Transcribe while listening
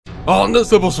On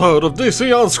this episode of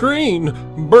DC on Screen,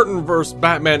 Burton vs.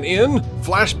 Batman in,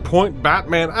 Flashpoint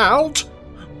Batman out?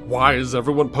 Why is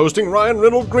everyone posting Ryan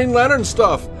Reynolds Green Lantern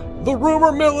stuff? The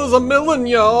rumor mill is a millin',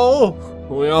 y'all!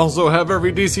 We also have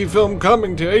every DC film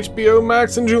coming to HBO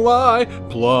Max in July,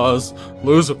 plus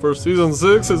Lucifer Season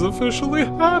 6 is officially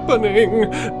happening.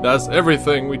 That's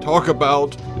everything we talk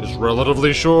about. It's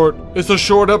relatively short. It's a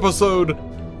short episode.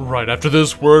 Right after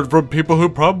this word from people who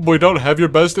probably don't have your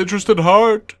best interest at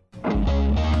heart.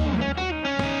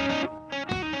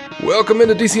 Welcome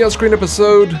into DC On Screen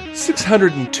episode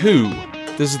 602.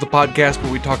 This is the podcast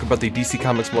where we talk about the DC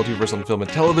Comics multiverse on film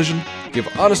and television, give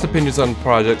honest opinions on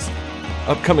projects,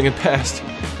 upcoming and past,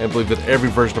 and believe that every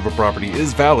version of a property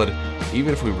is valid,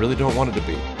 even if we really don't want it to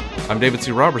be. I'm David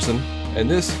C. Robertson, and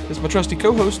this is my trusty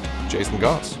co-host, Jason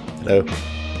Goss. Hello.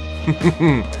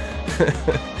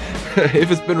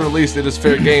 If it's been released, it is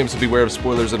fair game, so beware of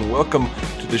spoilers, and welcome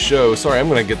to the show. Sorry, I'm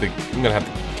gonna have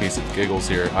the case of giggles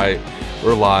here.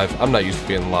 We're live. I'm not used to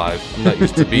being live. I'm not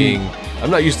used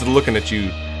to looking at you.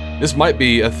 This might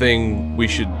be a thing we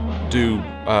should do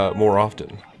more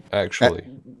often, actually.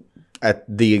 At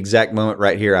the exact moment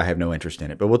right here, I have no interest in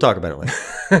it, but we'll talk about it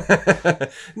later.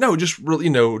 No, just really,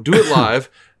 do it live,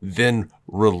 then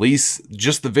release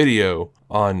just the video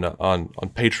on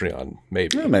Patreon,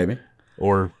 maybe. Yeah, maybe.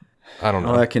 Or, I don't know.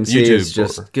 All I can see is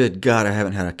just, good God, I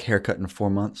haven't had a haircut in 4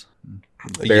 months.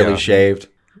 Barely shaved.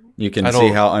 You can see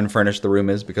how unfurnished the room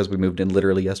is because we moved in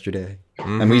literally yesterday.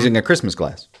 Mm-hmm. I'm using a Christmas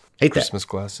glass. Hate Christmas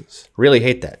glasses. Really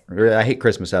hate that. I hate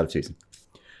Christmas out of season.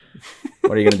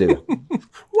 What are you going to do?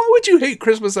 Why would you hate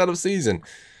Christmas out of season?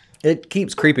 It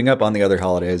keeps creeping up on the other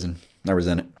holidays, and I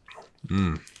resent it.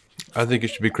 I think it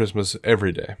should be Christmas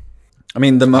every day. I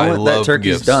mean, the moment that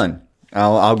turkey's done,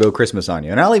 I'll go Christmas on you,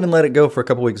 and I'll even let it go for a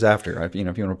couple weeks after. If you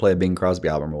want to play a Bing Crosby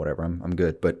album or whatever, I'm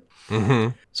good. But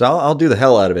so I'll do the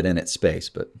hell out of it in its space.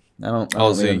 But I don't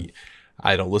listen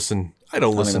to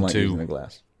the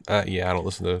glass. I don't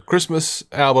listen to Christmas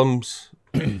albums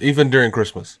even during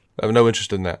Christmas. I have no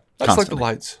interest in that. I just like the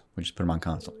lights. We just put them on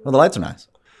constantly. Well, the lights are nice.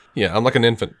 Yeah, I'm like an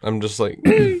infant. I'm just like,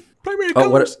 hey, primary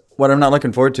colors. What I'm not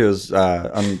looking forward to is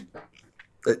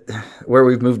where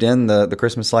we've moved in, the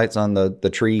Christmas lights on the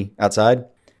tree outside.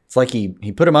 It's like he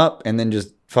put them up and then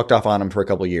just fucked off on them for a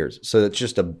couple of years. So it's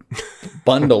just a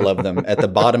bundle of them at the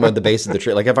bottom of the base of the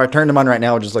tree. Like if I turned them on right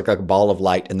now, it would just look like a ball of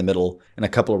light in the middle and a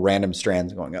couple of random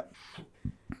strands going up.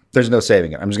 There's no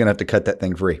saving it. I'm just going to have to cut that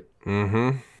thing free.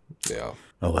 Mm-hmm. Yeah.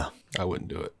 Oh, well. I wouldn't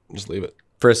do it. Just leave it.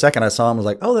 For a second, I saw him. I was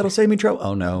like, oh, that'll save me trouble.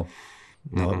 Oh, no.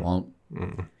 No, it won't.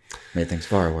 Made things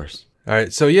far worse. All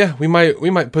right. So, yeah,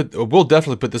 we'll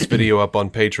definitely put this video up on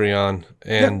Patreon.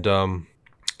 And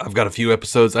I've got a few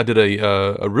episodes. I did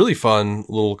a really fun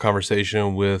little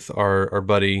conversation with our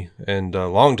buddy and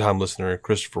longtime listener,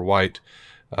 Christopher White.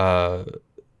 That'll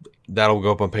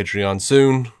go up on Patreon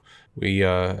soon. We,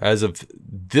 as of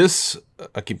this,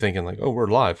 I keep thinking like, oh, we're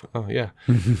live. Oh, yeah.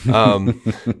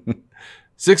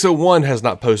 601 has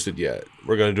not posted yet.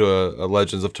 We're going to do a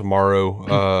Legends of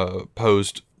Tomorrow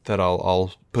post that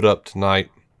I'll put up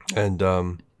tonight. And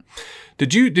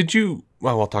did you?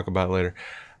 Well, I'll talk about it later.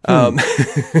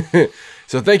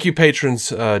 So thank you, patrons.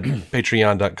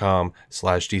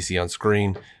 Patreon.com/DC on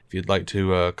Screen. If you'd like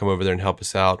to come over there and help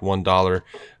us out, $1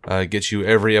 gets you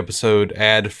every episode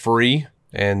ad free.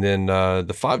 And then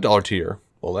the $5 tier,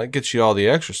 well, that gets you all the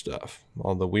extra stuff,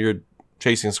 all the weird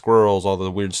chasing squirrels, all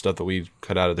the weird stuff that we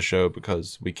cut out of the show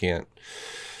because we can't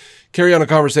carry on a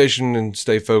conversation and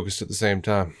stay focused at the same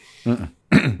time. All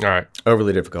right.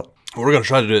 Overly difficult. We're going to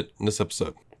try to do it in this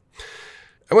episode.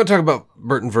 I'm going to talk about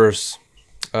Burton vs.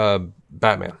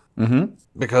 Batman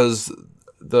because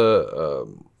the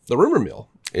rumor mill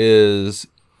is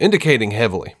indicating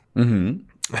heavily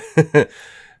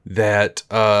that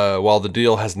while the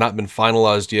deal has not been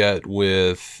finalized yet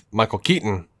with Michael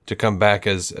Keaton to come back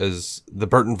as the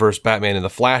Burton vs. Batman in the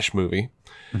Flash movie,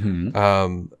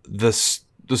 the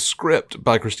script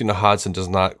by Christina Hodson does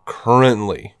not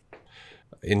currently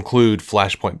include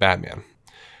Flashpoint Batman.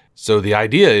 So the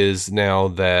idea is now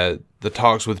that the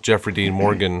talks with Jeffrey Dean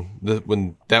Morgan,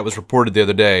 when that was reported the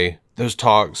other day, those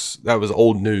talks, that was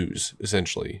old news,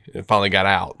 essentially. It finally got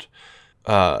out.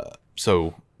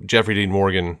 So Jeffrey Dean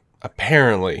Morgan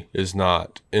apparently is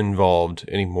not involved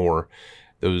anymore.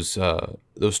 Those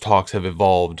talks have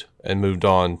evolved and moved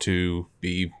on to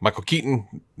be Michael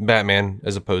Keaton Batman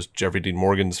as opposed to Jeffrey Dean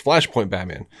Morgan's Flashpoint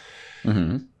Batman.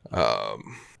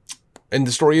 And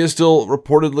the story is still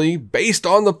reportedly based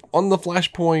on the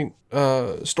Flashpoint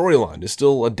storyline. It's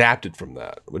still adapted from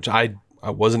that, which I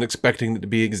wasn't expecting it to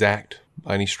be exact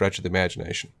by any stretch of the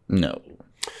imagination. No.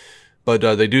 But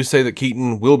they do say that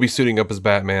Keaton will be suiting up as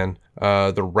Batman.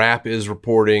 The Wrap is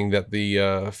reporting that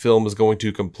the film is going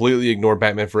to completely ignore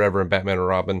Batman Forever and Batman and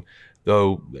Robin.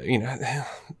 Though,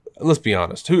 let's be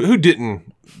honest. Who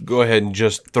didn't go ahead and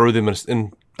just throw them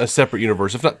in a separate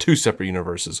universe, if not two separate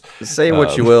universes? Say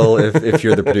what you will if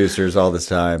you're the producers all this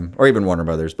time, or even Warner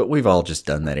Brothers, but we've all just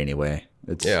done that anyway.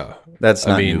 That's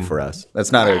not new for us.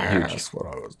 That's not a huge. That's what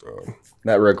I was doing.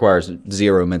 That requires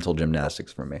zero mental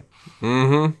gymnastics from me.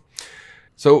 Mm-hmm.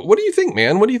 So what do you think,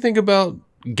 man? What do you think about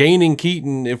gaining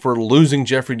Keaton if we're losing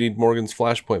Jeffrey Dean Morgan's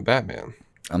Flashpoint Batman?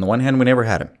 On the one hand, we never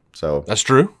had him. So that's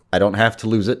true. I don't have to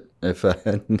lose it if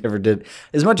I never did.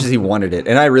 As much as he wanted it,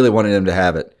 and I really wanted him to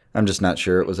have it, I'm just not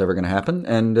sure it was ever going to happen.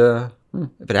 And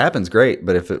if it happens, great.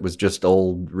 But if it was just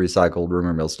old, recycled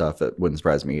rumor mill stuff, it wouldn't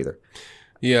surprise me either.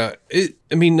 Yeah.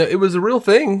 It was a real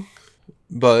thing,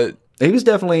 but... He was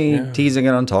definitely teasing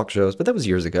it on talk shows, but that was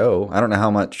years ago. I don't know how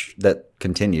much that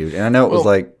continued. And I know it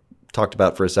was talked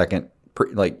about for a second,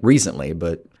 recently,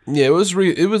 but... Yeah, it was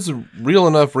real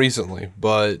enough recently,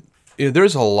 but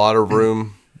there's a lot of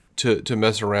room to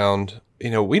mess around.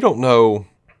 We don't know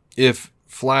if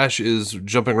Flash is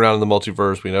jumping around in the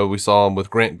multiverse. We know we saw him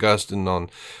with Grant Gustin on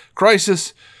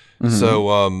Crisis. Mm-hmm.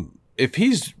 So if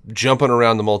he's jumping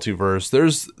around the multiverse,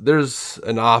 there's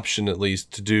an option at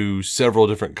least to do several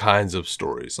different kinds of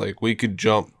stories. Like we could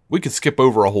skip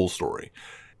over a whole story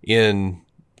in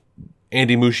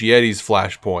Andy Muschietti's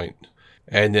Flashpoint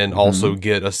and then also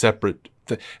get a separate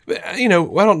I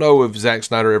don't know if Zack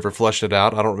Snyder ever fleshed it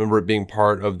out. I don't remember it being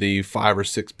part of the 5 or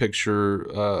 6 picture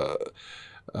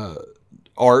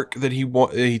arc that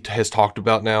he has talked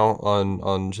about now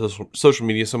on social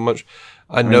media so much.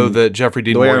 I know that Jeffrey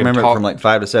Dean Morgan. The way I remember it from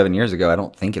 5 to 7 years ago, I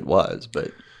don't think it was,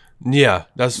 but yeah,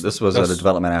 this was a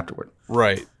development afterward,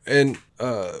 right? And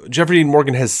Jeffrey Dean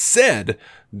Morgan has said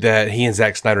that he and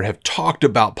Zack Snyder have talked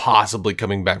about possibly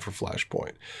coming back for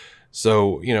Flashpoint.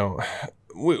 So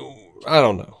I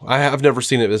don't know. I've never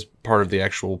seen it as part of the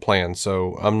actual plan,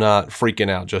 so I'm not freaking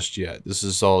out just yet. This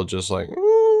is all just like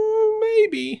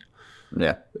maybe.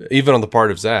 Yeah. Even on the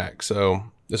part of Zach. So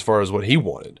as far as what he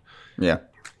wanted. Yeah.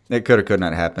 It could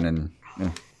not happen. And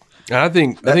I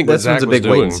think what Zach was big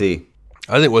doing, wait and see.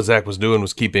 I think what Zach was doing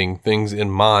was keeping things in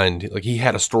mind. Like he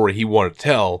had a story he wanted to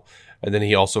tell. And then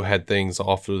he also had things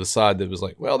off to the side that was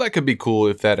like, well, that could be cool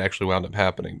if that actually wound up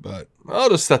happening. But I'll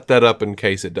just set that up in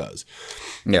case it does.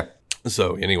 Yeah.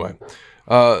 So anyway,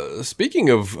 speaking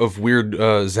of weird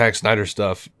Zack Snyder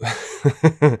stuff,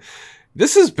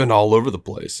 this has been all over the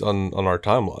place on our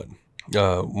timeline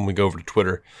when we go over to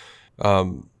Twitter.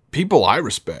 People I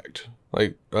respect,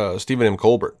 like Stephen M.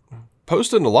 Colbert,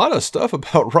 posting a lot of stuff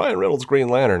about Ryan Reynolds' Green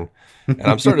Lantern. And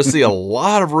I'm starting to see a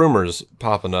lot of rumors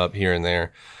popping up here and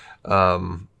there.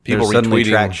 People There's suddenly retweeting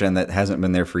traction that hasn't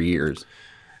been there for years.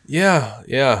 Yeah.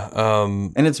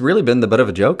 And it's really been the butt of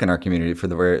a joke in our community for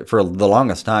the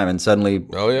longest time. And suddenly,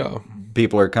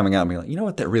 people are coming out and being like, you know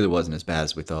what, that really wasn't as bad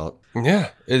as we thought. Yeah,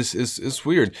 it's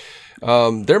weird.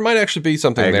 There might actually be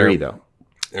something there. I agree, though.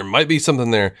 There might be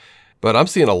something there, but I'm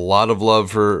seeing a lot of love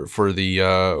for the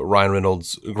Ryan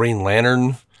Reynolds Green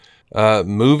Lantern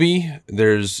movie.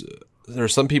 There's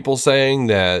some people saying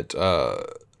that.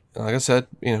 Like I said,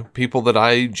 people that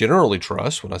I generally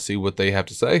trust when I see what they have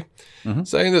to say,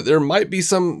 saying that there might be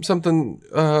something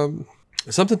to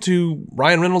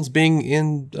Ryan Reynolds being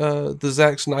in the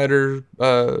Zack Snyder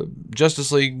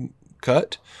Justice League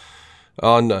cut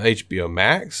on HBO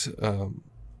Max. A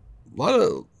lot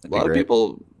of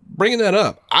people bringing that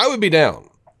up. I would be down.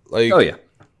 Like, oh yeah,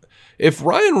 if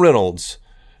Ryan Reynolds.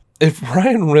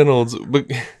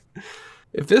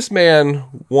 If this man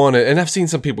wanted, and I've seen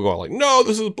some people going like, no,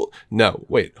 this is, no,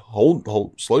 wait, hold,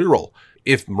 slow your roll.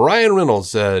 If Ryan Reynolds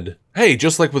said, hey,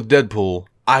 just like with Deadpool,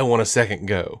 I want a second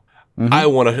go. I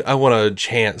want a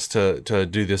chance to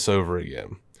do this over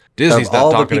again. Disney's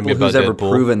not talking to me about Deadpool. Who's ever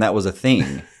proven that was a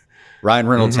thing, Ryan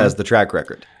Reynolds has the track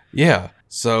record. Yeah.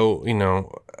 So,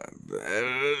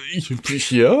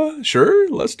 yeah, sure,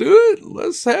 let's do it.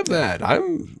 Let's have that.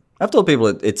 I've told people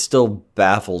it still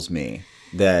baffles me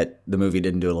that the movie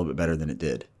didn't do a little bit better than it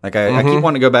did. Like I keep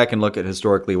wanting to go back and look at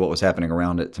historically what was happening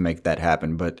around it to make that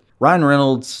happen. But Ryan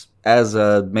Reynolds as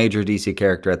a major DC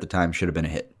character at the time should have been a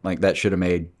hit. Like that should have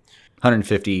made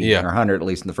 150 or 100 at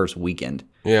least in the first weekend.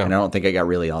 Yeah. And I don't think it got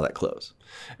really all that close.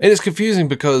 And it's confusing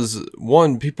because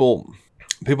one, people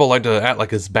like to act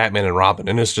like it's Batman and Robin,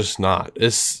 and it's just not.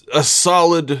 It's a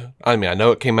solid. I mean, I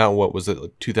know it came out. What was it?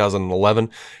 Like 2011.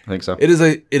 I think so. It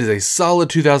is a solid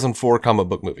 2004 comic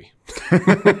book movie.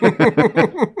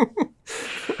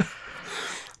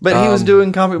 But he was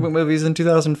doing comic book movies in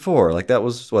 2004. Like that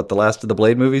was what the last of the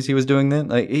Blade movies he was doing then.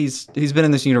 Like he's been in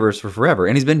this universe for forever,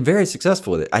 and he's been very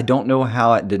successful with it. I don't know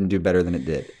how it didn't do better than it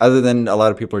did. Other than a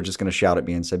lot of people are just going to shout at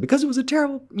me and say because it was a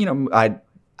terrible.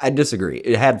 I disagree.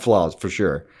 It had flaws for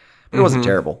sure, but it wasn't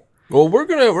terrible. Well, we're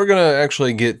gonna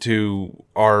actually get to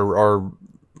our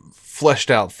fleshed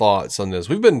out thoughts on this.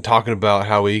 We've been talking about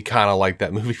how we kind of like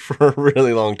that movie for a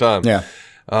really long time. Yeah,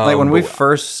 like when we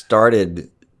first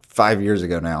started 5 years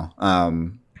ago now,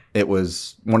 it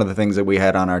was one of the things that we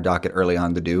had on our docket early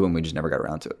on to do, and we just never got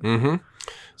around to it. Mm-hmm.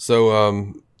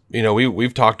 So,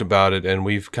 we've talked about it, and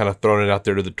we've kind of thrown it out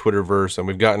there to the Twitterverse, and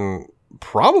we've gotten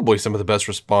probably some of the best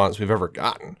response we've ever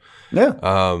gotten. Yeah.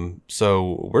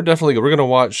 So we're going to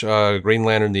watch Green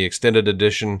Lantern, the extended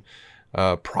edition,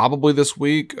 probably this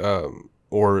week,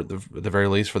 or at the very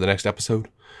least for the next episode,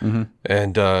 and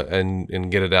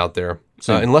get it out there.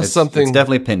 So it's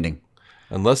definitely pending.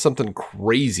 Unless something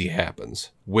crazy happens,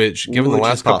 which given the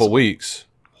last couple of weeks,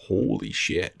 holy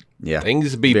shit. Yeah.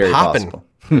 Things be Very popping. possible.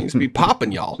 Things be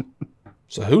popping, y'all.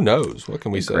 So who knows? What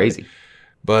can we say? Crazy.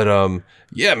 But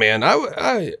yeah, man,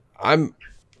 I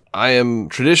am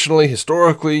traditionally,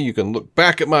 historically, you can look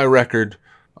back at my record.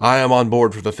 I am on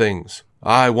board for the things.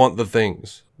 I want the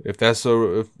things.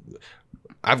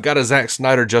 I've got a Zack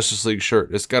Snyder Justice League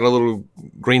shirt. It's got a little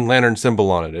Green Lantern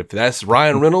symbol on it. If that's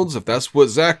Ryan Reynolds, if that's what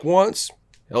Zack wants,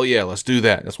 hell yeah, let's do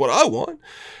that. That's what I want.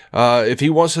 If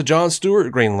he wants a Jon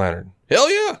Stewart Green Lantern, hell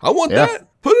yeah, I want that.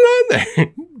 Put it on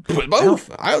there. Put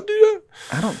both. I'll do that.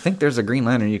 I don't think there's a Green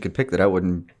Lantern you could pick that I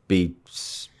wouldn't be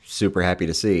super happy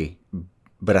to see.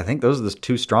 But I think those are the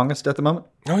two strongest at the moment.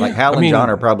 Oh, like Hal and John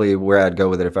are probably where I'd go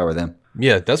with it if I were them.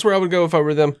 Yeah, that's where I would go if I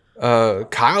were them.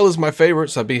 Kyle is my favorite,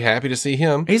 so I'd be happy to see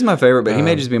him. He's my favorite, but he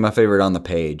may just be my favorite on the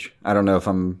page. I don't know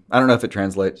if it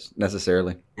translates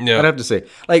necessarily. Yeah. I'd have to see.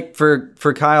 Like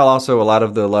for Kyle, also a lot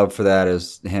of the love for that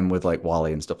is him with like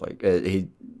Wally and stuff like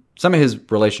some of his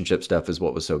relationship stuff is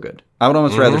what was so good. I would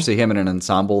almost rather see him in an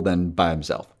ensemble than by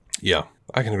himself. Yeah,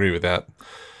 I can agree with that.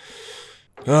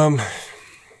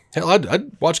 Hell,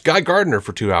 I'd watch Guy Gardner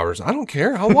for 2 hours. I don't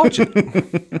care. I'll watch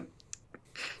it.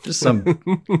 Just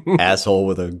some asshole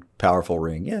with a powerful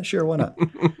ring. Yeah, sure, why not?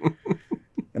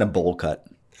 And a bowl cut.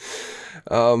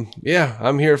 Yeah,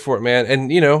 I'm here for it, man.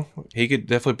 And, he could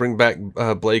definitely bring back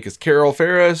Blake as Carol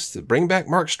Ferris, bring back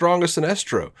Mark Strong as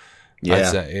Sinestro. Yeah. I'd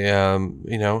say, I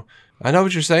know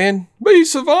what you're saying. Be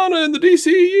Savannah in the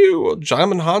DCU. Well,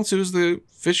 Jaimin Hansu is the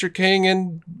Fisher King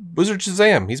and Wizard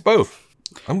Shazam. He's both.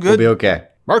 I'm good. We'll be okay.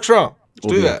 Mark Strong.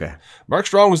 Let's do that. Okay. Mark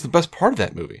Strong was the best part of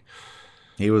that movie.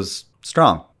 He was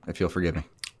strong, if you'll forgive me.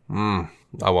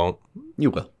 I won't.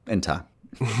 You will, in time.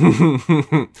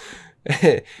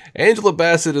 Angela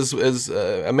Bassett is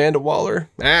Amanda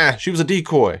Waller. She was a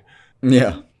decoy.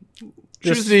 Yeah. She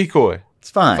was a decoy. It's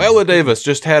fine. Viola Davis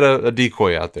just had a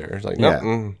decoy out there. It's like,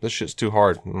 no, this shit's too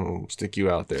hard. Stick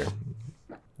you out there.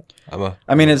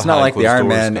 It's not like the Iron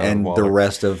Man and the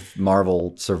rest of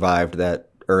Marvel survived that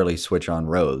early switch on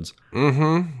Rhodes.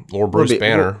 Mm-hmm. Or Bruce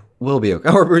Banner. We'll be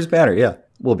okay. Or Bruce Banner, yeah.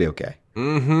 We'll be okay.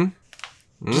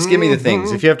 Mm-hmm. Just give me the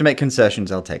things. If you have to make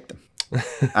concessions, I'll take them.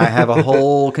 I have a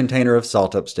whole container of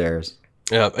salt upstairs.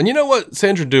 Yeah, and you know what?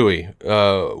 Sandra Dewey,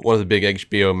 one of the big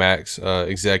HBO Max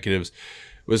executives,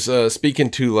 was speaking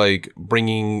to like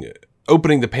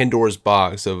opening the Pandora's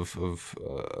box of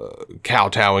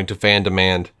kowtowing to fan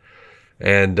demand,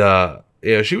 and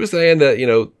she was saying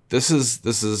that this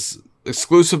is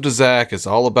exclusive to Zack. It's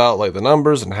all about like the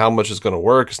numbers and how much it's going to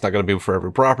work. It's not going to be for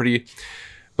every property.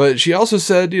 But she also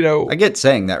said, I get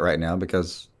saying that right now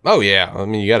because you got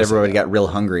to. Everybody got real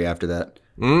hungry after that.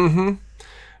 Mm-hmm.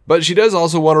 But she does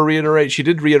also want to reiterate. She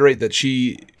did reiterate that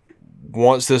she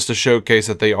wants this to showcase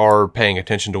that they are paying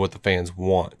attention to what the fans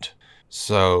want.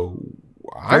 So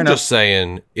I'm just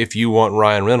saying, if you want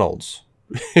Ryan Reynolds,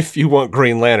 if you want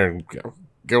Green Lantern,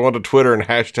 go onto Twitter and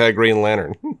hashtag Green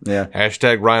Lantern. Yeah.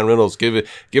 Hashtag Ryan Reynolds. Give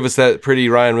us that pretty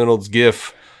Ryan Reynolds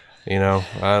gif. I don't know.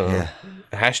 Yeah.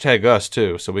 Hashtag us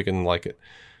too, so we can like it.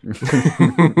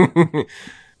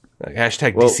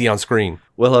 Hashtag DC on screen.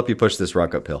 We'll help you push this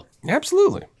rock uphill.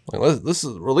 Absolutely. Let's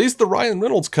release the Ryan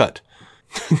Reynolds cut.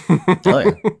 Oh,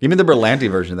 yeah. Give me the Berlanti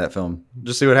version of that film.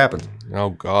 Just see what happens.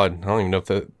 Oh God, I don't even know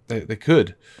if they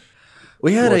could.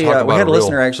 We had a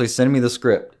listener actually send me the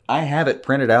script. I have it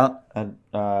printed out.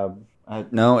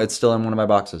 No, it's still in one of my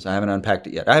boxes. I haven't unpacked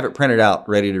it yet. I have it printed out,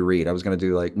 ready to read. I was going to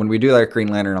do when we do Green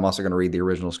Lantern, I'm also going to read the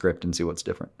original script and see what's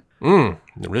different. The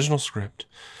original script.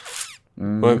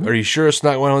 Mm-hmm. Are you sure it's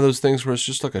not one of those things where it's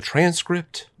just like a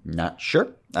transcript? Not sure.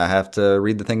 I have to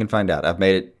read the thing and find out. I've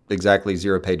made it exactly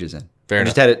 0 pages in. Fair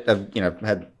enough. Just had it. I've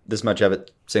had this much of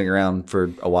it sitting around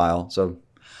for a while, so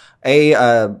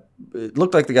It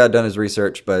looked like the guy had done his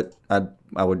research, but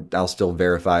I'll still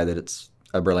verify that it's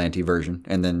a Berlanti version,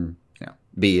 and then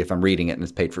B, if I'm reading it and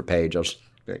it's page for page, I'll just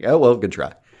be like, oh well, good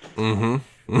try.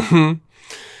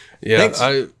 Yeah, Thanks.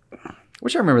 I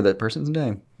wish I remember that person's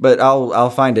name, but I'll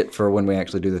find it for when we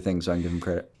actually do the thing, so I can give him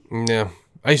credit. Yeah,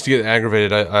 I used to get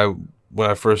aggravated. I when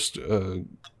I first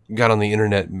got on the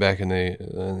internet back in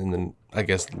the I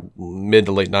guess mid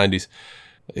to late 90s.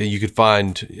 You could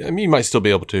find. I mean, you might still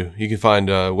be able to. You could find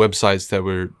websites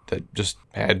that just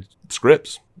had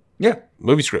scripts. Yeah,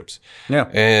 movie scripts. Yeah,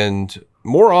 and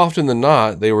more often than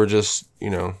not, they were just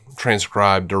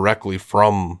transcribed directly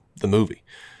from the movie.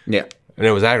 Yeah, and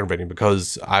it was aggravating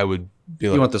because I would be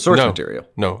like, "You want the source material?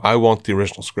 No, I want the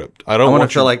original script. I don't want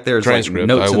to feel like there's transcript.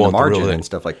 notes I in want the margin the and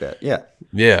stuff like that." Yeah,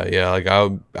 yeah. Like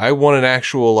I want an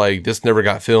actual this never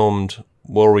got filmed.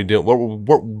 What were we doing?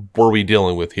 What were we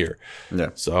dealing with here?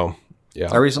 Yeah. So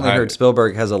yeah, I recently heard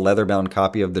Spielberg has a leather-bound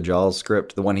copy of the Jaws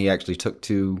script, the one he actually took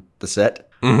to the set,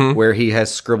 where he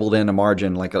has scribbled in a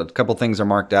margin, like a couple things are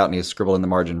marked out, and he has scribbled in the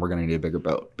margin, "We're going to need a bigger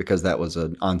boat," because that was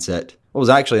an onset. What was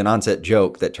actually an onset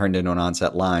joke that turned into an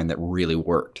onset line that really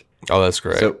worked. Oh, that's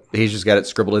great. So he's just got it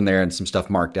scribbled in there and some stuff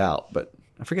marked out. But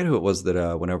I forget who it was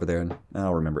that went over there, and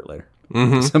I'll remember it later.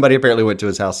 Somebody apparently went to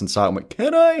his house and saw it and went,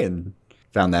 "Can I?" and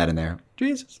found that in there.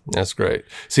 Jesus. That's great.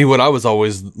 See, what I was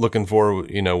always looking for,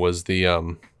 was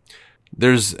the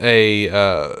there's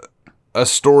a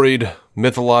storied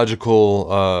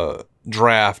mythological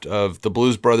draft of the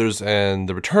Blues Brothers and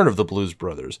the Return of the Blues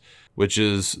Brothers, which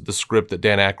is the script that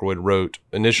Dan Aykroyd wrote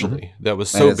initially. That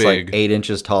was so and it's big, like 8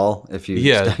 inches tall. If you he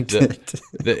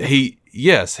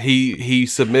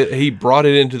brought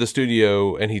it into the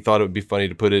studio and he thought it would be funny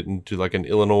to put it into like an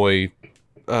Illinois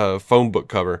phone book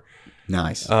cover.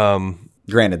 Nice.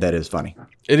 Granted, that is funny.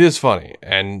 It is funny,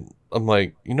 and I'm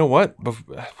like, you know what?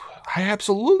 I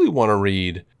absolutely want to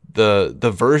read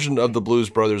the version of the Blues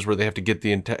Brothers where they have to get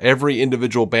every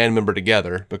individual band member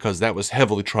together, because that was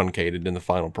heavily truncated in the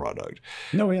final product.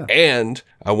 No, yeah. And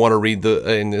I want to read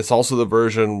and it's also the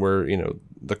version where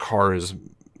the car is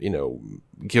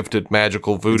gifted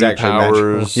magical voodoo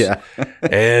powers. Magical. Yeah.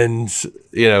 and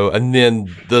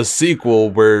then the sequel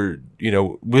where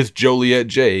with Joliet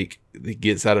Jake, he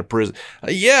gets out of prison.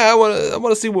 I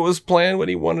want to see what was planned, what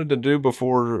he wanted to do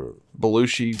before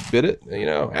Belushi bit it.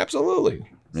 Absolutely.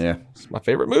 Yeah, it's my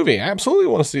favorite movie. I absolutely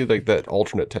want to see that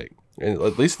alternate take, and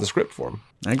at least in the script form.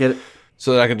 I get it.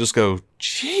 So that I can just go,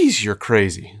 "Jeez, you're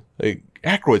crazy." Like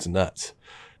Aykroyd's nuts.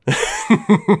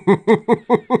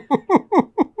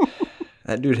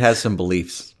 That dude has some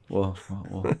beliefs. We'll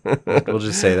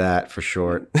just say that for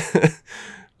short.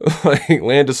 Like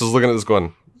Landis is looking at this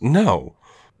going, No.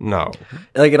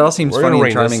 Like, it all seems We're funny gonna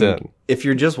and rein this charming. in. If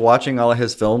you're just watching all of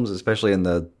his films, especially in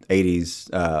the 80s,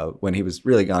 when he was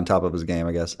really on top of his game,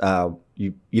 I guess,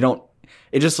 you don't,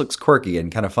 it just looks quirky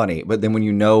and kind of funny. But then when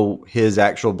you know his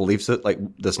actual beliefs, like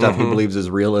the stuff he believes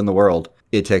is real in the world,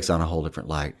 it takes on a whole different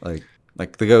light.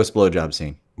 Like the ghost blowjob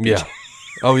scene. Yeah.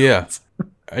 Oh yeah.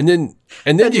 And then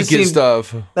you get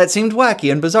stuff that seemed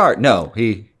wacky and bizarre. No,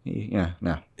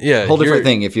 no. Yeah. Whole different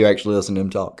thing if you actually listen to him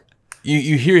talk.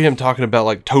 You hear him talking about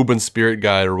like Tobin's Spirit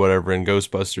Guide or whatever in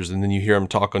Ghostbusters, and then you hear him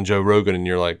talk on Joe Rogan, and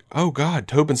you're like, oh God,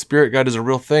 Tobin's Spirit Guide is a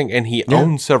real thing, and he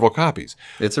owns several copies.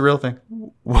 It's a real thing.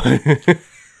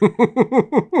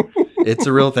 It's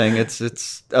a real thing.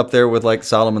 It's up there with like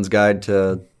Solomon's Guide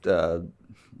to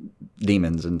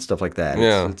demons and stuff like that.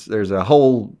 Yeah. There's a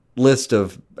whole list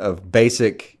of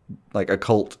basic like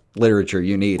occult literature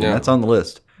you need, and that's on the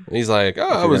list. And he's like,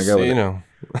 I was,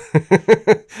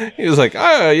 he was like,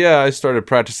 I started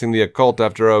practicing the occult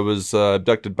after I was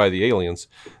abducted by the aliens.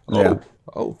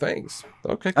 Oh, thanks.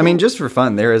 Okay, cool. I mean, just for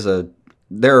fun, there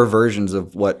are versions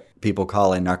of what people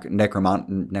call a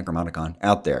Necromonicon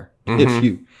out there. If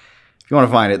you want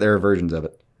to find it, there are versions of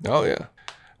it. Oh yeah.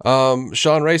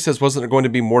 Sean Ray says, wasn't there going to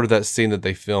be more to that scene that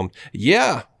they filmed?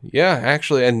 Yeah,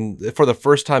 actually. And for the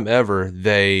first time ever,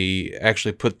 they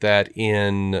actually put that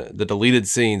in the deleted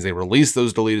scenes. They released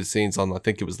those deleted scenes on, I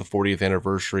think it was the 40th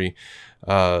anniversary,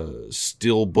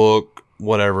 Steelbook,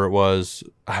 whatever it was.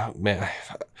 Oh, man,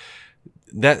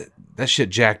 that shit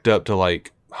jacked up to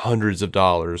like hundreds of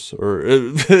dollars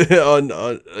or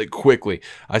quickly.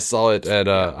 I saw it at,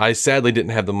 I sadly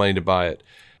didn't have the money to buy it.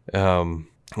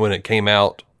 When it came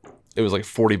out, it was like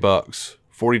 $40, $40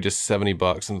 to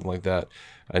 $70, something like that.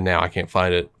 And now I can't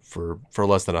find it for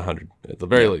less than $100 at the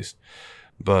very least.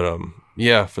 But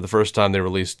for the first time they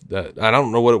released that. I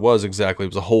don't know what it was exactly. It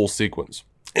was a whole sequence.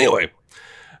 Anyway,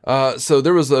 so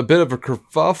there was a bit of a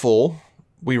kerfuffle.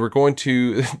 They were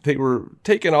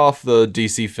taking off the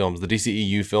DC films, the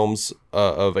DCEU films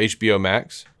of HBO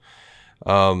Max.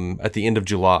 at the end of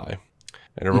July.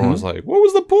 And everyone was like, what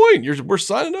was the point? We're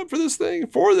signing up for this thing,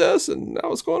 for this, and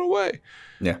now it's going away.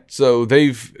 Yeah. So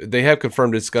they have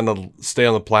confirmed it's going to stay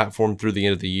on the platform through the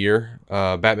end of the year.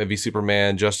 Batman v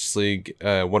Superman, Justice League,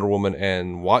 Wonder Woman,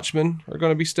 and Watchmen are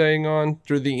going to be staying on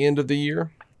through the end of the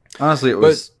year. Honestly, it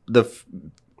was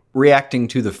reacting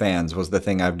to the fans was the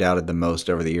thing I've doubted the most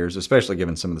over the years, especially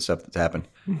given some of the stuff that's happened.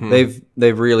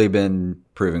 They've really been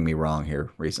proving me wrong here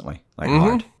recently, like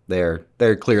hard.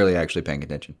 They're clearly actually paying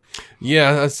attention.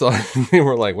 Yeah, that's they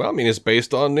were like, well, I mean, it's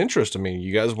based on interest. I mean,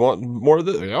 you guys want more of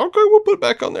this? Okay, we'll put it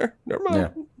back on there. Never mind.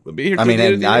 Yeah. We'll be here. I mean,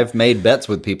 and I've made bets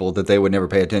with people that they would never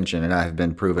pay attention, and I've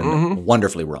been proven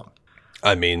wonderfully wrong.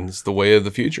 I mean, it's the way of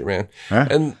the future, man. Huh?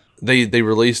 And they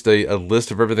released a list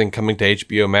of everything coming to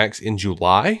HBO Max in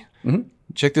July.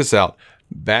 Check this out.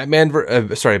 Batman and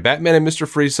Mr.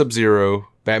 Freeze Sub-Zero,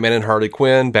 Batman and Harley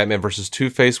Quinn, Batman versus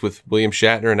Two-Face with William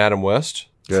Shatner and Adam West.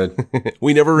 Good.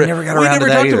 We never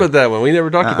talked about that one. We never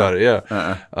talked about it. Yeah.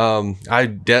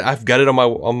 I've got it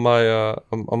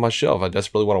on my shelf. I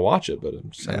desperately want to watch it, but I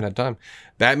just haven't had time.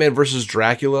 Batman versus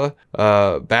Dracula.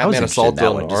 Batman Assault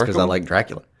on Arkham. Just because I like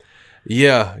Dracula.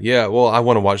 Yeah. Well, I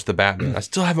want to watch the Batman. I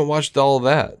still haven't watched all of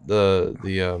that.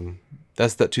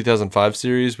 That's that 2005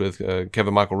 series with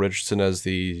Kevin Michael Richardson as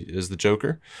the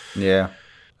Joker. Yeah.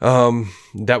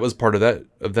 That was part of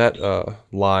that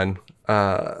line.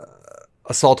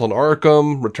 Assault on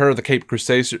Arkham, Return of the Caped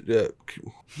Crusaders.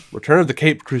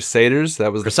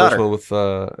 That was the first one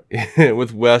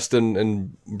with West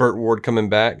and Burt Ward coming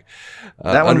back.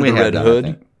 That one Under we the have Red done,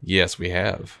 Hood. Yes, we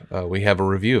have. We have a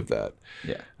review of that.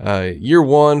 Yeah. Year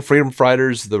One, Freedom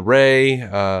Fighters, The Ray,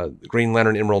 Green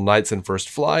Lantern, Emerald Knights in First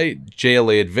Flight,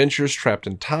 JLA Adventures, Trapped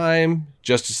in Time,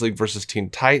 Justice League vs. Teen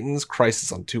Titans,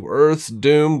 Crisis on Two Earths,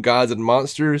 Doom, Gods and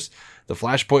Monsters, The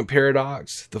Flashpoint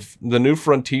Paradox, The New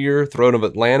Frontier, Throne of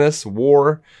Atlantis,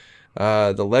 War,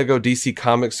 the Lego DC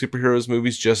Comics superheroes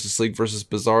movies, Justice League vs.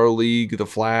 Bizarro League, The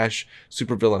Flash,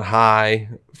 Supervillain High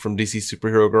from DC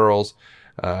Superhero Girls,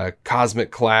 Cosmic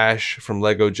Clash from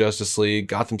Lego Justice League,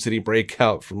 Gotham City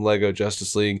Breakout from Lego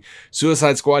Justice League,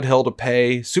 Suicide Squad Hell to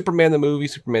Pay, Superman the Movie,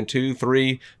 Superman 2,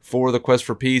 3, 4, The Quest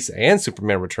for Peace, and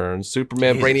Superman Returns,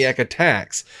 Superman Brainiac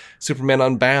Attacks, Superman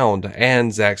Unbound,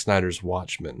 and Zack Snyder's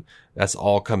Watchmen. That's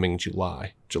all coming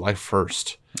July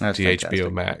 1st That's to fantastic.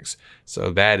 HBO Max. So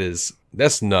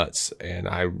that's nuts.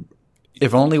 And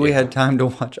if only we had time to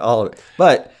watch all of it.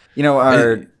 But you know,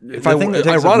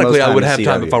 ironically, I would have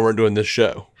time if I weren't doing this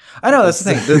show. I know, that's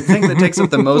the thing. The thing that takes up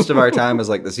the most of our time is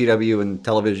like the CW and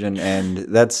television, and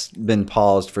that's been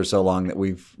paused for so long that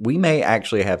we may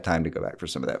actually have time to go back for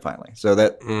some of that finally. So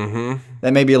that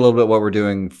may be a little bit what we're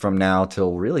doing from now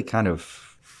till really kind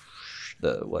of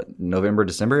the November,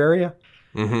 December area.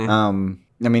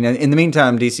 I mean, in the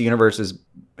meantime, DC Universe has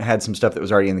had some stuff that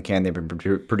was already in the can. They've been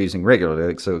producing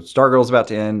regularly. So Stargirl's about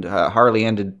to end. Harley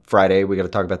ended Friday. We got to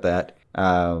talk about that.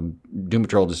 Doom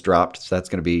Patrol just dropped, so that's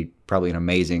going to be probably an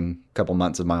amazing couple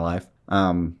months of my life.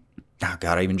 Oh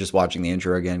God, even just watching the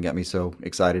intro again got me so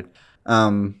excited.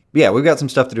 Yeah, we've got some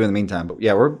stuff to do in the meantime, but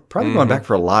yeah, we're probably going back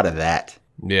for a lot of that.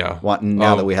 Yeah.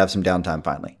 Now that we have some downtime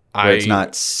finally, where it's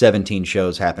not 17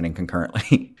 shows happening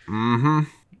concurrently.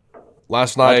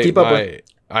 Last night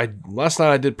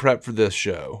I did prep for this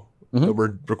show that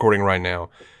we're recording right now.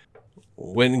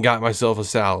 Went and got myself a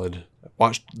salad.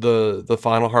 Watched the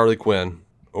final Harley Quinn,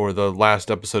 or the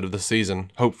last episode of the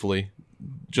season. Hopefully,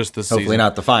 just this season. Hopefully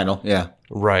not the final. Yeah.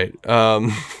 Right. I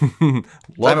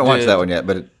haven't watched that one yet,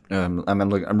 but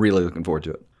I'm really looking forward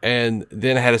to it. And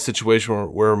then I had a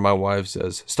situation where my wife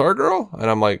says, Stargirl? And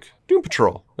I'm like, Doom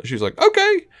Patrol. And she's like,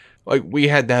 okay. Like, we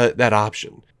had that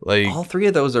option. Like, all three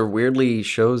of those are weirdly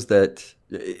shows that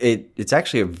it's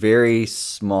actually a very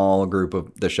small group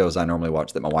of the shows I normally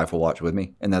watch that my wife will watch with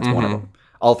me, and that's one of them.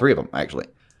 All three of them, actually.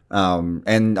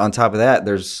 And on top of that,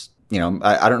 there's,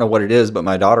 I don't know what it is, but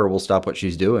my daughter will stop what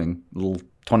she's doing. Little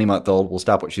 20-month-old will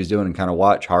stop what she's doing and kind of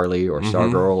watch Harley or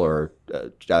Stargirl, or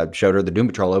I showed her the Doom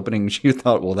Patrol opening, and she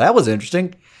thought, well, that was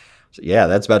interesting. So, yeah,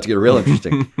 that's about to get real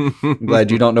interesting. I'm glad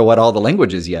you don't know what all the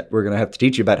language is yet. We're going to have to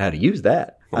teach you about how to use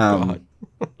that. God.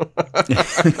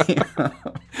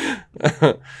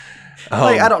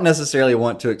 I don't necessarily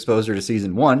want to expose her to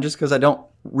season 1 just because I don't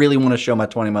really want to show my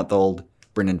 20-month-old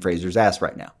Brendan Fraser's ass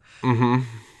right now.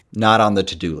 Not on the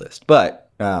to-do list. But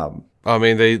I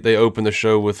mean, they open the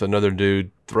show with another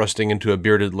dude thrusting into a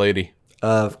bearded lady.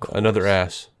 Of course. Another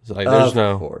ass. It's like,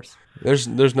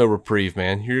 there's no reprieve,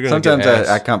 man. You're gonna Sometimes get ass.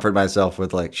 I comfort myself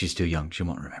with like, she's too young. She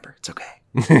won't remember. It's okay.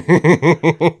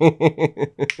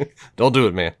 Don't do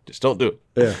it, man. Just don't do it.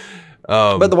 Yeah.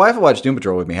 But the wife will watch Doom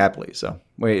Patrol with me happily. So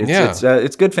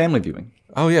it's good family viewing.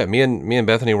 Oh yeah, me and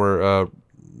Bethany were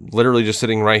literally just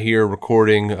sitting right here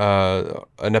recording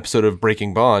an episode of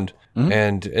Breaking Bond,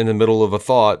 and in the middle of a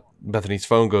thought, Bethany's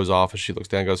phone goes off, and she looks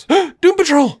down and goes, "Doom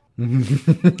Patrol!"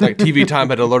 Like TV Time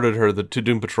had alerted her to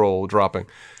Doom Patrol dropping,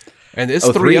 and it's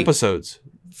three episodes.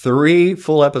 3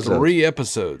 full episodes. 3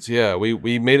 episodes. Yeah,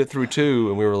 we made it through 2,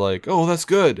 and we were like, "Oh, that's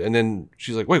good." And then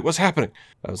she's like, "Wait, what's happening?"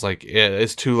 I was like, "Yeah,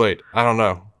 it's too late. I don't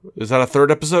know. Is that a 3rd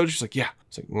episode?" She's like, "Yeah."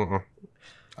 It's like,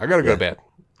 I gotta go to bed.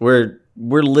 We're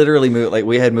literally like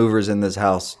we had movers in this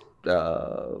house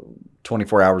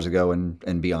 24 hours ago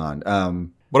and beyond.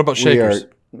 What about shakers?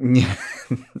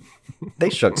 They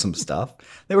shook some stuff.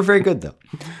 They were very good though.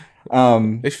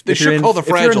 They shook all the fragile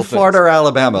if you're in things. Florida or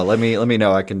Alabama, let me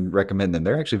know. I can recommend them.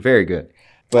 They're actually very good.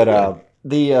 But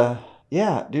dude,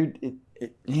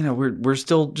 we're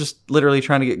still just literally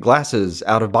trying to get glasses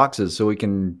out of boxes so we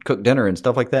can cook dinner and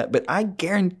stuff like that. But I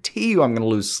guarantee you, I'm going to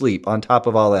lose sleep on top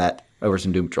of all that over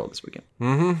some Doom Patrol this weekend.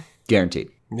 Mm-hmm.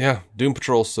 Guaranteed. Yeah, Doom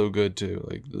Patrol's so good too.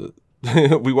 Like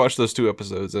we watched those 2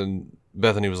 episodes, and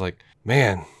Bethany was like,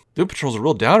 "Man, Doom Patrol's a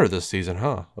real downer this season,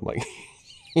 huh?" I'm like,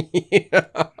 "Yeah,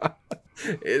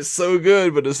 it's so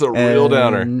good, but it's a real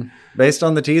downer." Based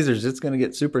on the teasers, it's going to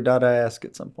get super Dada-esque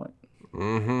at some point.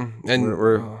 Mm-hmm. And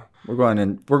we're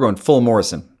going full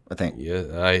Morrison, I think.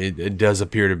 Yeah, it does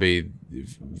appear to be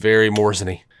very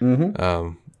Morrison-y.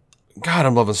 Mm-hmm. God,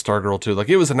 I'm loving Stargirl too. Like,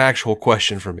 it was an actual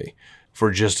question for me for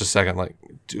just a second. Like,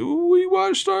 do we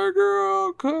watch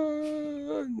Stargirl?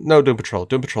 No, Doom Patrol.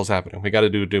 Doom Patrol's happening. We got to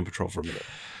do Doom Patrol for a minute.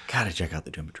 Got to check out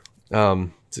the Doom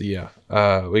Patrol. So yeah,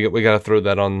 we got to throw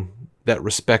that on that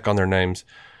respect on their names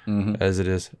as it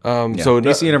is. So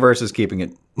DC Universe is keeping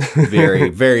it very,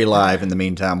 very live in the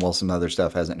meantime, while some other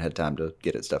stuff hasn't had time to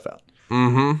get its stuff out.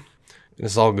 Mm-hmm.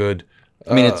 It's all good.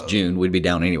 I mean, it's June. We'd be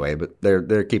down anyway, but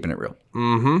they're keeping it real,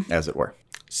 as it were.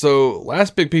 So,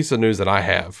 last big piece of news that I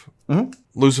have: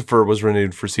 Lucifer was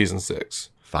renewed for season 6.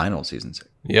 Final season 6.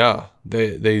 Yeah,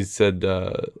 they said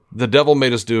the devil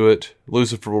made us do it.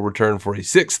 Lucifer will return for a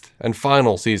 6th and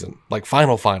final season, like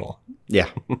final. Yeah,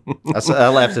 I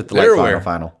laughed at the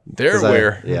final. They're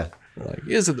aware. Yeah. Like,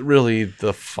 is it really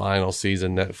the final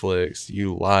season, Netflix?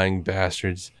 You lying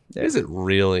bastards. Yeah. Is it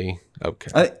really?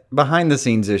 Okay. Behind the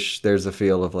scenes-ish, there's a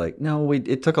feel of like, no,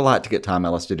 it took a lot to get Tom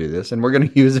Ellis to do this, and we're going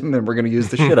to use him, and we're going to use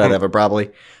the shit out of it probably,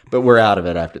 but we're out of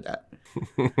it after that.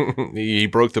 He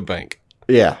broke the bank.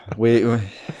 Yeah.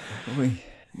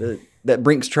 That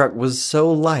Brinks truck was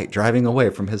so light driving away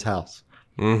from his house.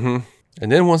 Mm-hmm.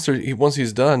 And then once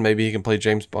he's done, maybe he can play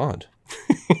James Bond.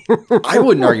 I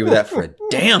wouldn't argue with that for a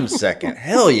damn second.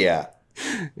 Hell yeah.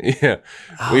 Yeah.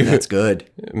 That's good.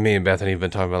 Me and Bethany have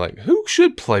been talking about, like, who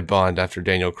should play Bond after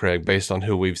Daniel Craig based on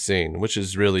who we've seen, which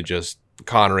is really just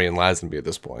Connery and Lazenby at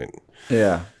this point.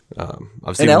 Yeah.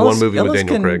 I've seen one movie with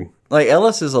Daniel Craig. Like,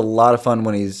 Ellis is a lot of fun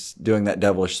when he's doing that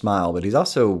devilish smile, but he's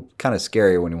also kind of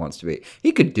scary when he wants to be.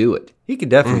 He could do it. He could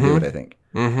definitely do it, I think.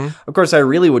 Mm-hmm. Of course, I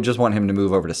really would just want him to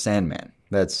move over to Sandman.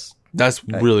 That's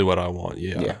really what I want.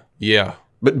 Yeah.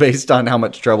 But based on how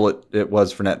much trouble it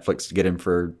was for Netflix to get him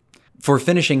for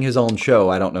finishing his own show,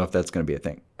 I don't know if that's going to be a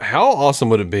thing. How awesome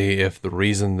would it be if the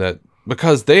reason that,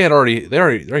 because we already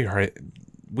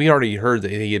heard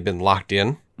that he had been locked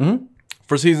in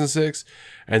for season 6,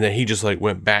 and that he just like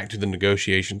went back to the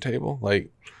negotiation table.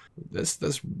 Like,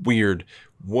 that's weird.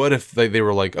 What if they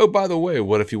were like, oh, by the way,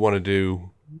 what if you want to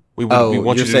do? We want you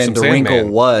to do some the Sandman. wrinkle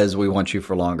was we want you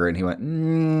for longer, and he went,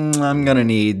 I'm gonna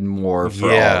need more for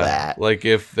all that. Like,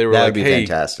 if they were That'd like, be hey,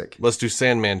 fantastic. Let's do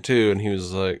Sandman 2, and he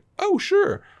was like, oh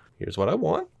sure, here's what I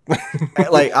want.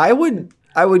 Like, I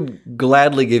would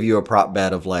gladly give you a prop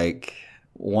bet of like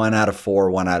 1 out of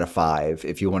 4, 1 out of 5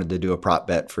 if you wanted to do a prop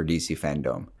bet for DC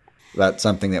Fandom. That's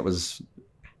something that was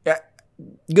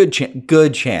good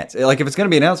chance. Like, if it's going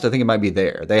to be announced, I think it might be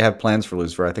there. They have plans for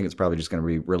Lucifer. I think it's probably just going to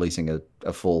be releasing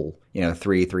a full,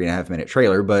 3.5 minute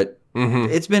trailer. But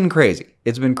it's been crazy.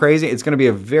 It's been crazy. It's going to be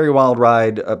a very wild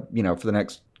ride, for the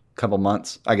next couple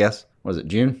months, I guess. Was it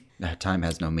June? Time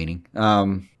has no meaning.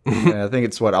 I think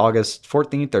it's August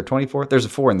 14th or 24th. There's a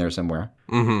 4 in there somewhere.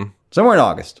 Mm-hmm. Somewhere in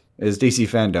August is DC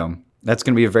Fandom. That's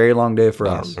going to be a very long day for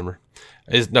us. I remember.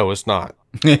 No, it's not.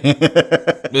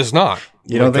 It's not.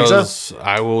 You don't think so?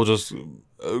 I will just.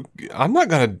 I'm not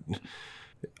gonna.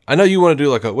 I know you want to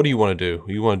do what do you want to do?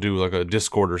 You want to do like a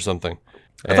Discord or something?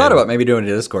 I thought about maybe doing a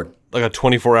Discord, like a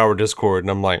 24-hour Discord,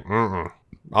 and I'm like,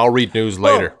 I'll read news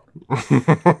later.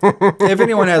 If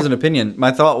anyone has an opinion,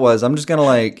 my thought was I'm just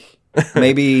gonna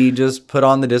maybe just put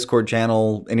on the Discord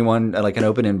channel anyone like an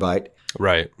open invite,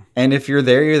 right? And if you're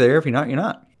there, you're there. If you're not, you're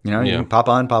not. You can pop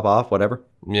on, pop off, whatever.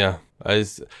 Yeah.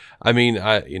 It's not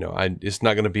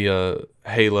going to be a,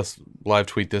 hey, let's live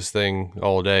tweet this thing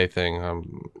all day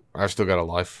thing. I've still got a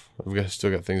life.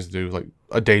 Still got things to do, like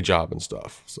a day job and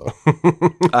stuff. So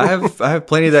I have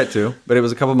plenty of that too, but it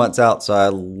was a couple months out. So I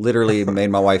literally made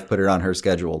my wife put it on her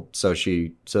schedule. So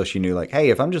she knew, like,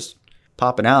 hey, if I'm just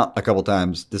popping out a couple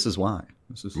times, this is why.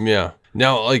 Yeah.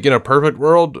 Now, like in a perfect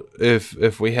world,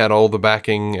 if we had all the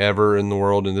backing ever in the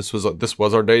world and this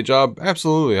was our day job,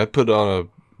 absolutely, I'd put on a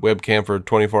webcam for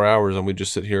 24 hours and we'd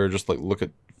just sit here and just like look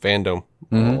at fandom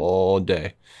all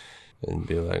day and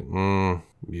be like,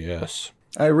 yes.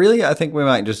 I think we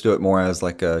might just do it more as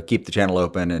like a keep the channel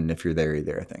open, and if you're there, you're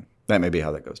there thing. That may be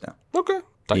how that goes down. Okay.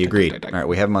 He agreed. All right,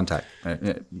 we have him on type.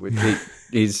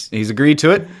 He's agreed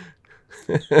to it.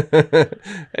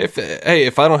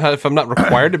 If I'm not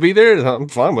required to be there, I'm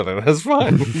fine with it. That's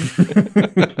fine.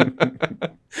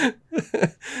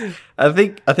 I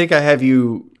think I have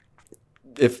you.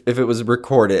 If it was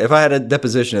recorded, if I had a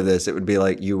deposition of this, it would be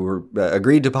like you were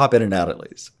agreed to pop in and out at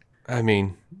least. I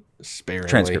mean, sparingly.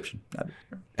 Transcription.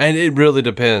 And it really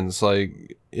depends.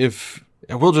 Like, if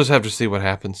we'll just have to see what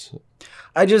happens.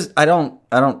 I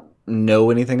don't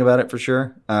know anything about it for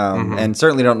sure, and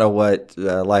certainly don't know what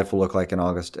life will look like in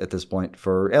August at this point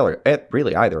for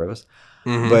really either of us.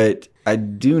 But I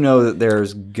do know that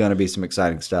there's gonna be some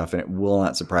exciting stuff, and it will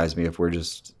not surprise me if we're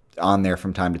just on there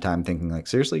from time to time thinking like,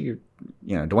 seriously,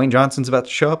 Dwayne Johnson's about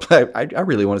to show up. I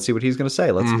really want to see what he's going to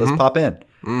say. Let's pop in.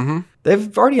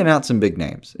 They've already announced some big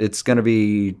names. It's going to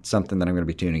be something that I'm going to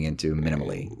be tuning into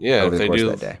minimally over the course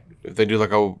of that day. If they do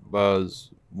like a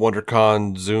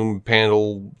WonderCon Zoom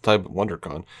panel type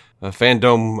WonderCon, a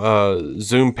fandom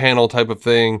Zoom panel type of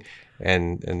thing,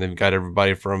 and they've got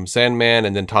everybody from Sandman,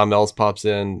 and then Tom Ellis pops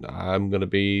in, I'm going to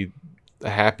be the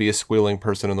happiest squealing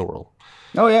person in the world.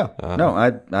 Oh, yeah. No,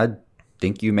 I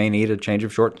think you may need a change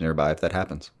of shorts nearby if that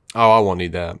happens. Oh, I won't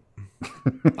need that.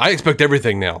 I expect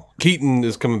everything now. Keaton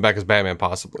is coming back as Batman,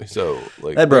 possibly. So,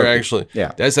 like,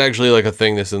 that's actually like a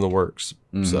thing that's in the works.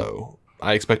 So,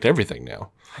 I expect everything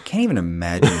now. I can't even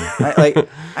imagine.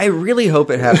 I really hope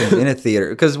it happens in a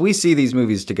theater, because we see these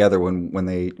movies together when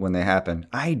they happen.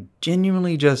 I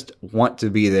genuinely just want to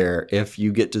be there if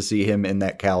you get to see him in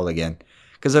that cowl again.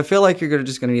 Because I feel like you're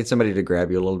just going to need somebody to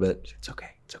grab you a little bit. It's okay.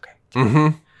 It's okay.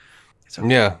 It's okay.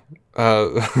 Yeah.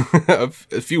 A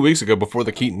few weeks ago, before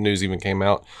the Keaton news even came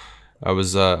out, I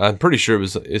was I'm pretty sure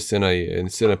it's in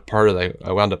a part that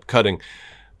I wound up cutting.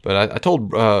 But I told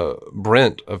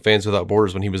Brent of Fans Without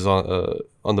Borders when he was on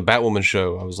the Batwoman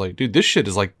show, I was like, dude, this shit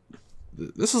is like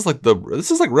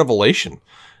Revelation.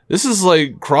 This is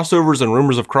like crossovers and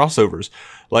rumors of crossovers.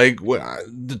 Like,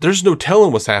 there's no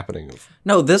telling what's happening.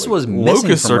 No, this was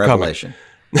missing from Revelation.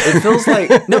 It feels like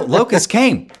locusts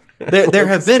came. There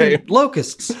have been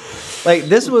locusts. Like,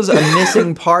 this was a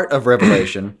missing part of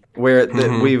Revelation, where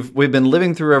we've been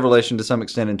living through Revelation to some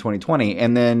extent in 2020,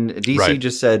 and then DC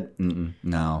just said,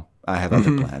 "No, I have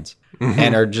other plans,"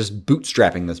 and are just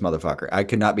bootstrapping this motherfucker. I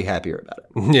could not be happier about it.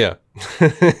 Yeah.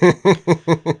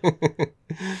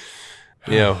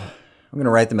 Yeah. I'm going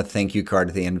to write them a thank you card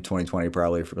at the end of 2020,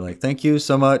 probably, for like, thank you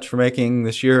so much for making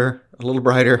this year a little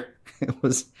brighter.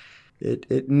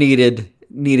 It needed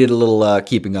a little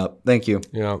keeping up. Thank you.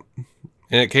 Yeah.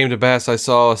 And it came to pass, I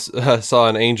saw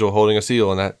an angel holding a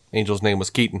seal, and that angel's name was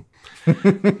Keaton.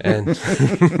 And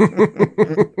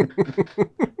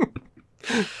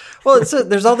well,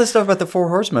 there's all this stuff about the Four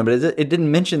Horsemen, but it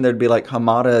didn't mention there'd be like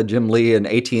Hamada, Jim Lee, and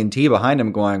AT&T behind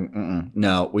him going,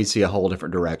 no, we see a whole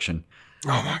different direction.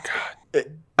 Oh, my God.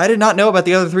 I did not know about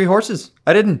the other three horses.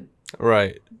 I didn't.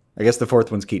 Right. I guess the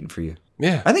fourth one's Keaton for you.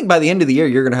 Yeah. I think by the end of the year,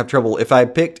 you're going to have trouble. If I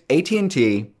picked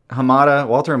AT&T,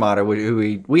 Walter Hamada,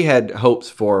 who we had hopes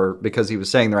for because he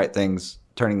was saying the right things,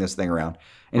 turning this thing around.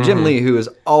 And Jim Lee, who has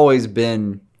always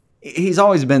been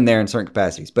there in certain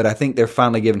capacities, but I think they're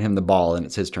finally giving him the ball and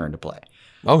it's his turn to play.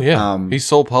 Oh, yeah. He's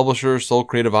sole publisher, sole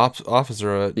creative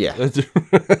officer. Yeah. Behold,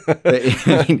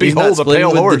 a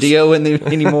pale horse. The Dio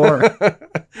anymore.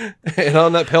 And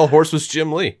on that pale horse was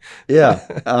Jim Lee. Yeah.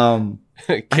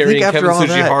 Carrying Kevin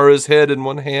Tsujihara's head in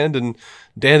one hand and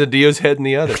Dan DiDio's head in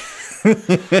the other.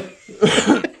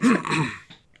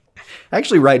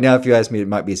 Actually, right now, if you ask me, it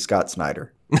might be Scott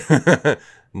Snyder.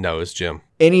 No, it's Jim.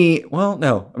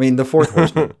 No. I mean, the fourth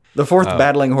horseman. The fourth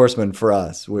battling horseman for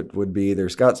us would be either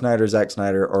Scott Snyder, Zack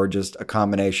Snyder, or just a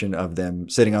combination of them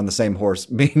sitting on the same horse,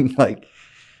 being like,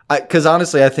 because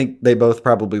honestly, I think they both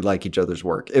probably like each other's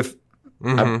work. If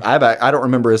I don't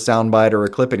remember a soundbite or a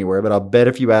clip anywhere, but I'll bet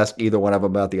if you ask either one of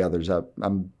them about the others, I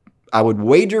would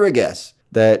wager a guess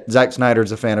that Zack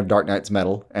Snyder's a fan of Dark Knight's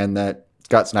Metal and that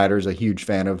Scott Snyder is a huge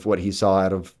fan of what he saw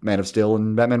out of Man of Steel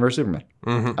and Batman vs. Superman.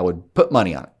 I would put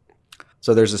money on it.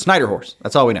 So there's a Snyder horse.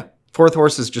 That's all we know. Fourth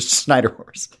horse is just Snyder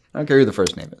horse. I don't care who the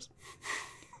first name is.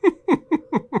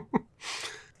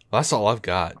 That's all I've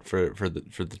got for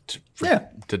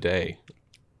today.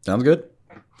 Sounds good.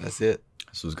 That's it.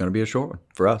 This was going to be a short one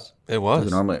for us. It was.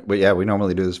 We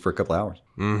normally do this for a couple hours.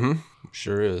 Mm-hmm.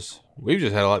 Sure is. We've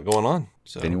just had a lot going on.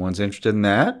 So if anyone's interested in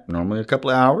that, normally a couple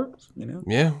of hours,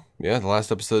 Yeah. The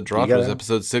last episode dropped was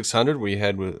episode 600. We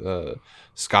had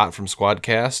Scott from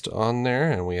Squadcast on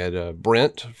there, and we had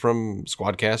Brent from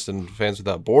Squadcast and Fans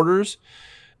Without Borders,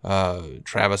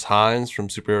 Travis Hines from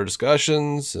Superhero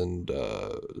Discussions and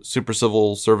Super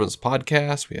Civil Servants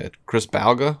Podcast. We had Chris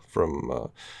Balga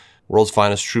from World's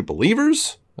Finest True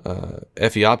Believers,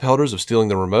 Effie Ophelders of Stealing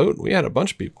the Remote. We had a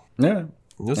bunch of people. Yeah.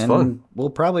 It was fun. We'll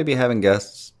probably be having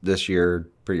guests this year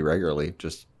pretty regularly,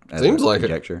 just as Seems a like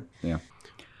conjecture. Yeah.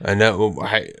 I know.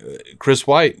 Chris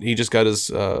White, he just got his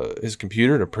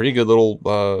computer and a pretty good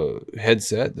little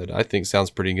headset that I think sounds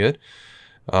pretty good.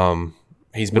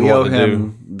 He's been wanting to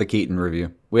do the Keaton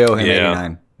review. We owe him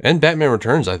 89. And Batman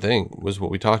Returns, I think, was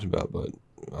what we talked about. But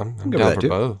I'm down for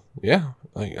both. Yeah,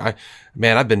 I've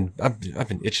been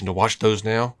itching to watch those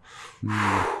now.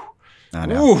 I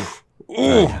know.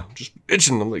 Ooh, just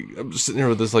itching. I'm just sitting here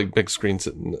with this big screen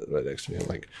sitting right next to me. I'm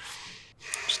like,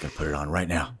 I'm just gonna put it on right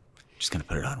now.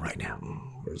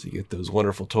 Where does he get those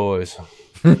wonderful toys?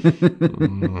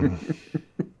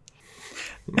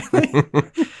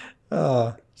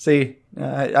 See,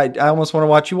 I almost want to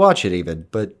watch you watch it even,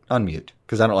 but unmute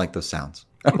because I don't like those sounds.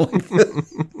 I don't like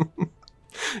this.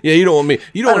 Yeah, you don't want me.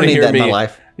 You don't want to hear me. In my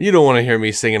life. You don't want to hear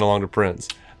me singing along to Prince.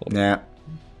 Nah.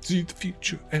 See the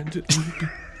future and it will be.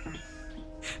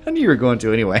 I knew you were going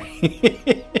to anyway.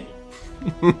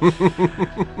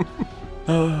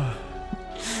 All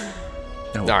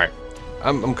right,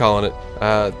 I'm calling it.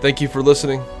 Thank you for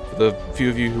listening. For the few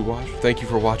of you who watch, thank you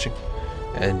for watching.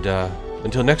 And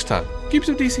until next time, keep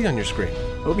some DC on your screen.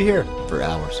 We'll be here for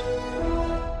hours.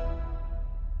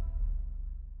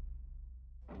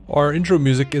 Our intro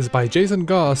music is by Jason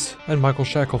Goss and Michael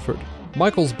Shackelford.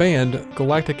 Michael's band,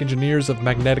 Galactic Engineers of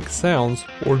Magnetic Sounds,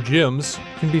 or GEMS,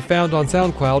 can be found on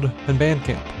SoundCloud and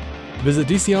Bandcamp. Visit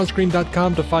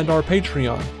DCOnScreen.com to find our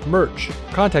Patreon, merch,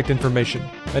 contact information,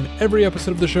 and every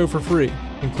episode of the show for free,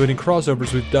 including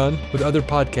crossovers we've done with other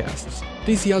podcasts.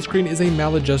 DC On Screen is a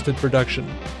maladjusted production.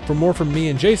 For more from me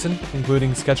and Jason,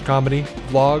 including sketch comedy,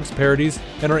 vlogs, parodies,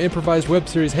 and our improvised web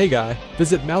series Hey Guy,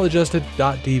 visit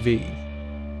maladjusted.tv.